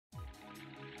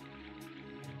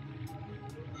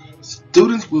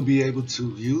Students will be able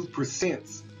to use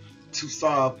percents to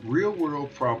solve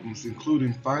real-world problems,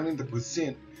 including finding the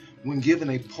percent when given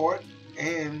a part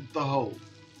and the whole.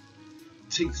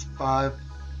 TEKS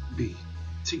 5B,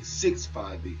 TEKS 6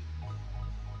 5B.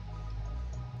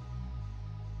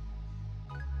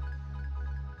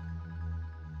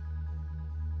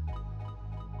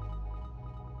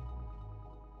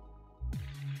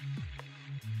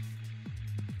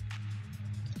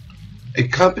 A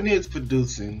company is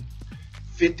producing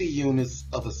 50 units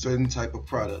of a certain type of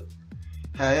product.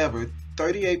 However,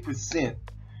 38%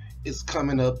 is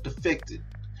coming up defective,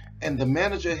 and the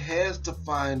manager has to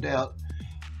find out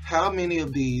how many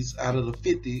of these out of the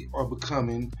 50 are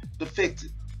becoming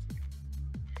defective.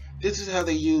 This is how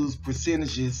they use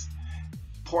percentages,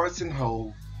 parts and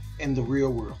whole, in the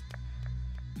real world.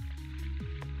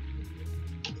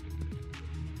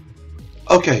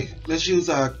 Okay, let's use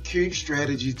our cube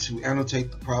strategy to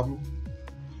annotate the problem.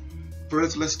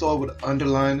 First, let's start with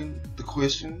underlining the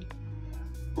question.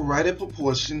 Write a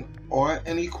proportion or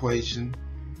an equation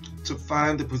to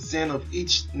find the percent of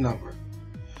each number.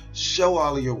 Show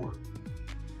all of your work.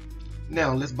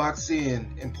 Now, let's box in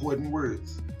important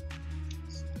words.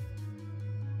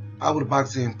 I would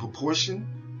box in proportion,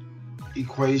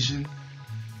 equation,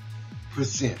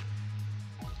 percent.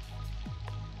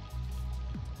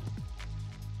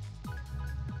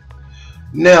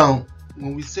 Now,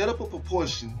 when we set up a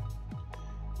proportion,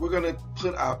 we're going to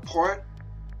put our part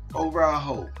over our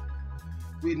whole.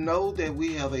 We know that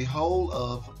we have a whole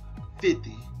of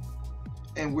 50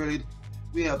 and we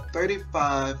have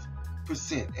 35%,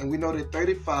 and we know that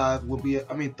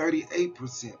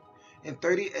 38%, and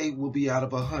 38 will be out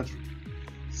of 100.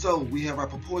 So we have our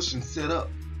proportion set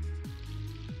up.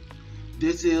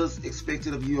 This is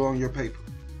expected of you on your paper.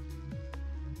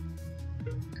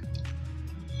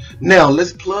 Now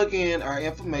let's plug in our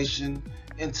information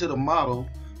into the model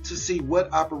to see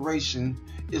what operation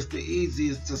is the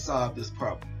easiest to solve this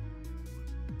problem.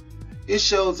 It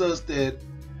shows us that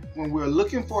when we're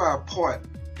looking for our part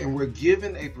and we're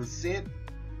given a percent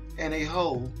and a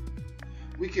whole,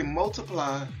 we can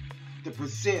multiply the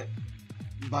percent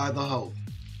by the whole.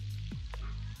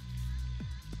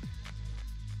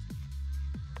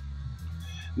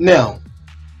 Now,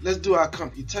 let's do our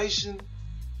computation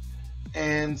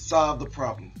and solve the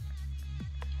problem.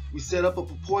 We set up a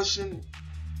proportion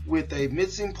with a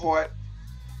missing part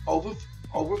over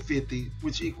 50,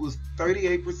 which equals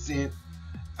 38%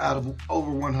 out of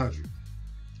over 100.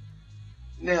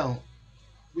 Now,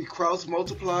 we cross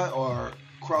multiply or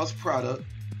cross product,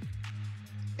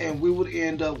 and we would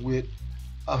end up with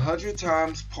 100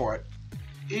 times part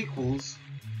equals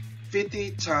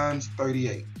 50 times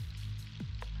 38.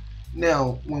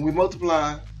 Now, when we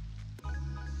multiply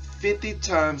 50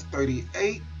 times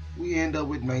 38, we end up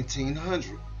with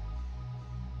 1900.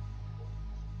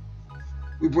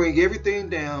 We bring everything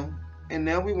down, and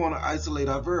now we want to isolate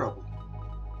our variable.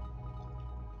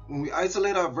 When we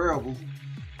isolate our variable,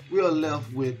 we are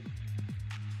left with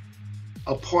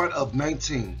a part of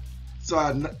 19. So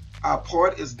our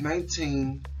part is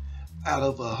 19 out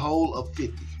of a whole of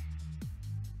 50.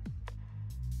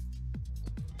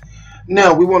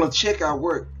 Now we want to check our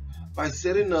work by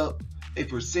setting up a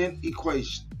percent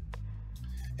equation,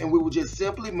 and we will just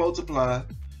simply multiply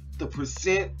the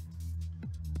percent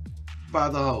by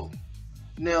the whole.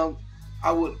 Now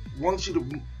I would want you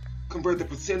to convert the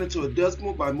percent into a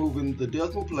decimal by moving the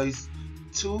decimal place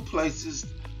 2 places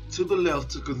to the left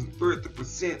to convert the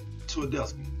percent to a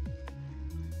decimal.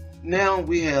 Now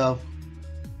we have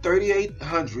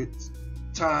 3800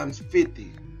 times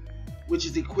 50, which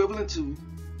is equivalent to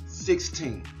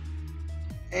 16,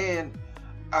 and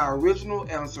our original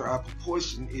answer, our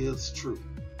proportion, is true.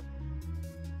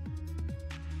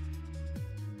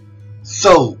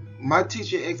 So my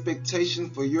teacher expectation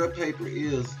for your paper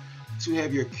is to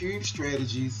have your cube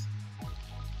strategies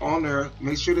on there.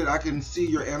 Make sure that I can see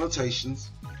your annotations.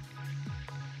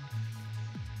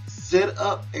 Set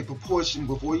up a proportion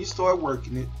before you start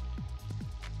working it.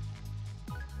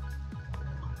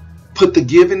 Put the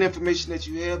given information that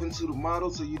you have into the model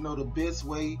so you know the best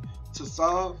way to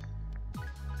solve.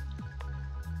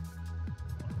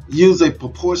 Use a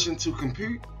proportion to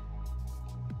compute,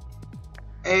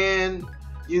 and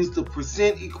use the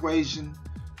percent equation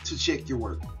to check your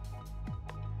work.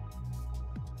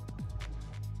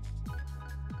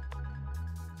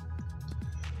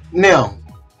 Now,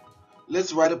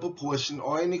 let's write a proportion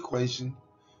or an equation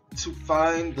to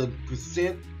find the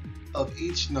percent of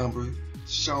each number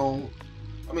show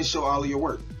all of your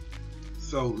work.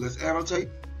 So let's annotate.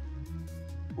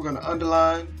 We're going to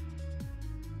underline,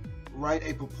 write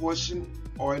a proportion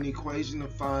or an equation to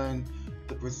find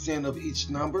the percent of each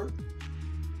number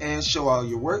and show all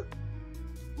your work.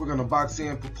 We're going to box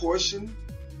in proportion,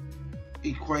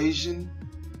 equation,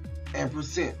 and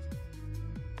percent.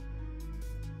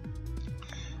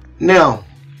 Now,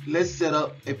 let's set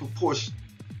up a proportion.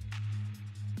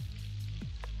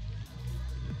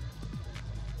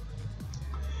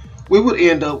 We would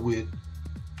end up with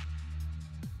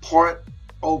part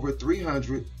over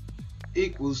 300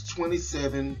 equals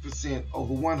 27%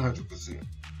 over 100%.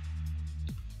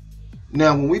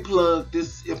 Now, when we plug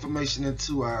this information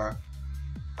into our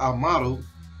model,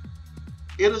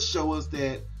 it'll show us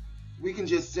that we can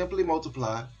just simply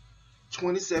multiply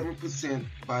 27%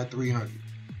 by 300.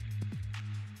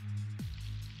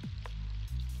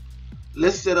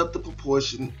 Let's set up the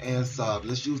proportion and solve.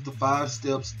 Let's use the 5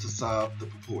 steps to solve the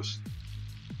proportion.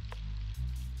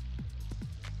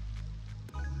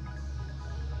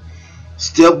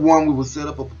 Step 1, we will set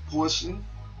up a proportion.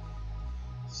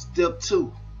 Step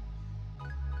 2,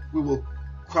 we will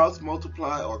cross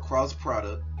multiply or cross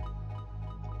product.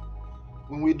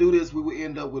 When we do this, we will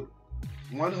end up with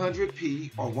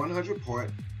 100p or 100 part,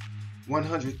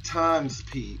 100 times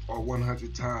p or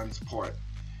 100 times part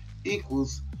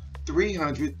equals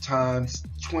 300 times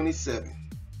 27.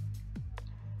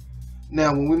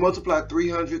 Now, when we multiply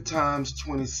 300 times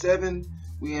 27,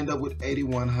 we end up with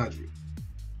 8100.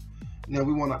 Now,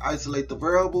 we want to isolate the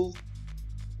variable,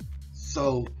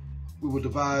 so we will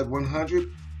divide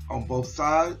 100 on both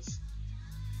sides,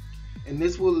 and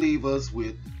this will leave us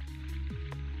with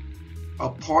a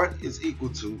part is equal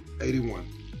to 81.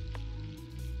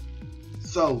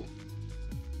 So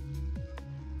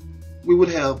we would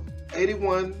have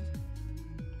 81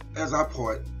 as our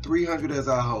part, 300 as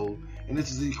our whole, and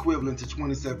this is equivalent to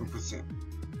 27%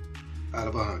 out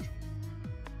of 100.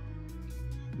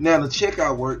 Now, to check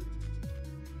our work,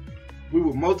 we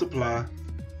will multiply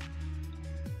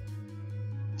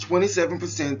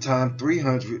 27% times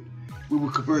 300. We will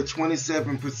convert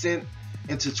 27%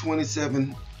 into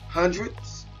 27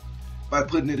 hundredths by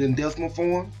putting it in decimal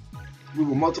form. We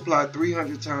will multiply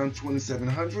 300 times 27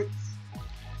 hundredths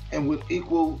and would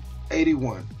equal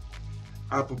 81.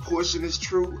 Our proportion is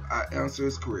true. Our answer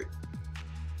is correct.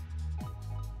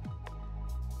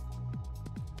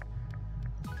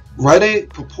 Write a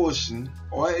proportion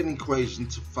or an equation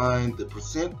to find the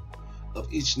percent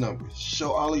of each number.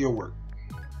 Show all of your work.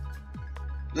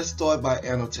 Let's start by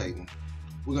annotating.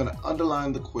 We're going to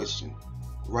underline the question.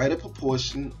 Write a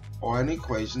proportion or an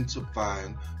equation to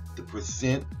find the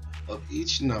percent of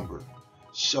each number.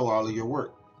 Show all of your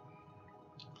work.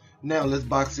 Now let's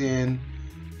box in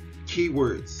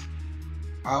keywords.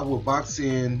 I will box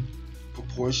in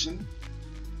proportion,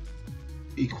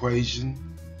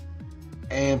 equation,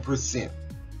 and percent.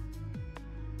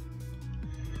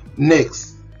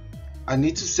 Next, I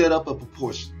need to set up a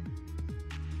proportion.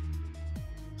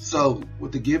 So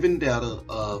with the given data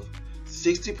of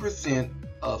 60%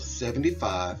 of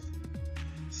 75,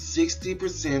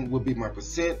 60% will be my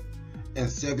percent and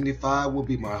 75 will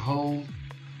be my whole,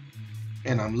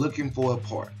 and I'm looking for a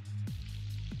part.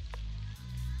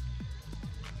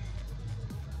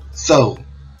 So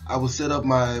I will set up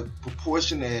my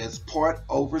proportion as part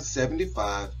over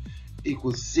 75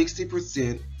 equals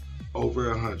 60% over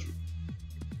 100.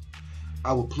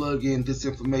 I will plug in this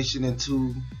information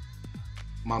into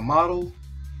my model.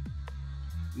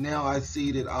 Now I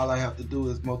see that all I have to do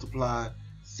is multiply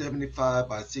 75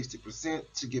 by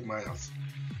 60% to get my answer.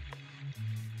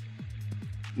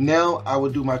 Now I will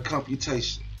do my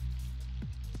computation.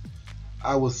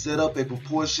 I will set up a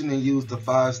proportion and use the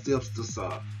 5 steps to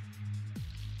solve.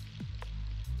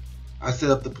 I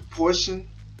set up the proportion,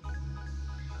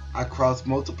 I cross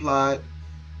multiplied,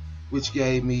 which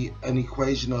gave me an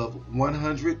equation of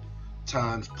 100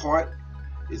 times part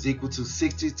is equal to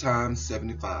 60 times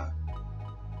 75.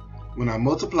 When I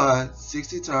multiply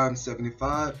 60 times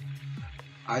 75,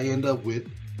 I end up with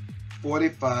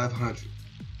 4,500.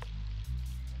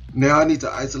 Now I need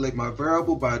to isolate my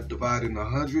variable by dividing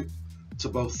 100 to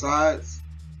both sides.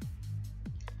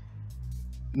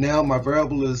 Now my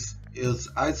variable is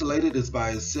isolated, it's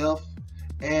by itself,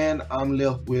 and I'm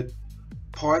left with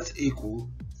parts equal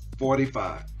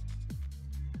 45.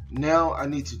 Now I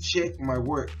need to check my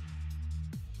work.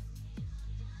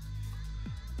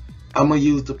 I'm going to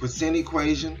use the percent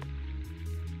equation,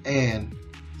 and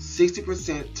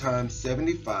 60% times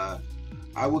 75,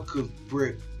 I will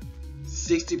convert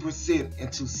 60%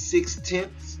 into 6/10,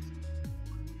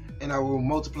 and I will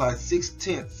multiply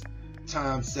 6/10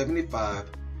 times 75,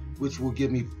 which will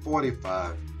give me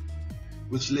 45,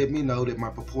 which let me know that my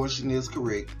proportion is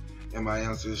correct and my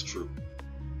answer is true.